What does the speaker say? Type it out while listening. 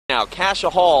Now, Cascia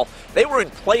Hall, they were in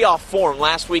playoff form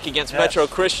last week against Metro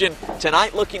Christian.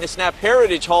 Tonight looking to snap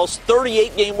Heritage Hall's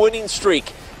 38-game winning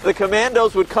streak. The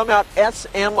Commandos would come out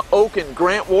S.M. Oaken.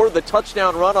 Grant Ward, the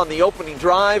touchdown run on the opening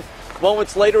drive.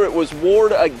 Moments later, it was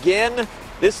Ward again.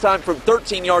 This time from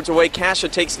 13 yards away,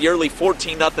 Cascia takes the early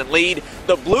 14-0 lead.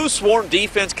 The Blue Swarm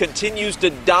defense continues to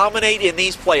dominate in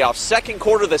these playoffs. Second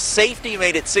quarter, the safety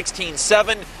made it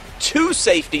 16-7. 2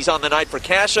 safeties on the night for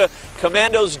Cascia.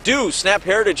 Commandos do snap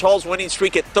Heritage Hall's winning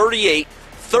streak at 38,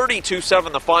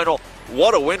 32-7 the final.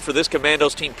 What a win for this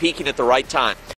Commandos team, peaking at the right time.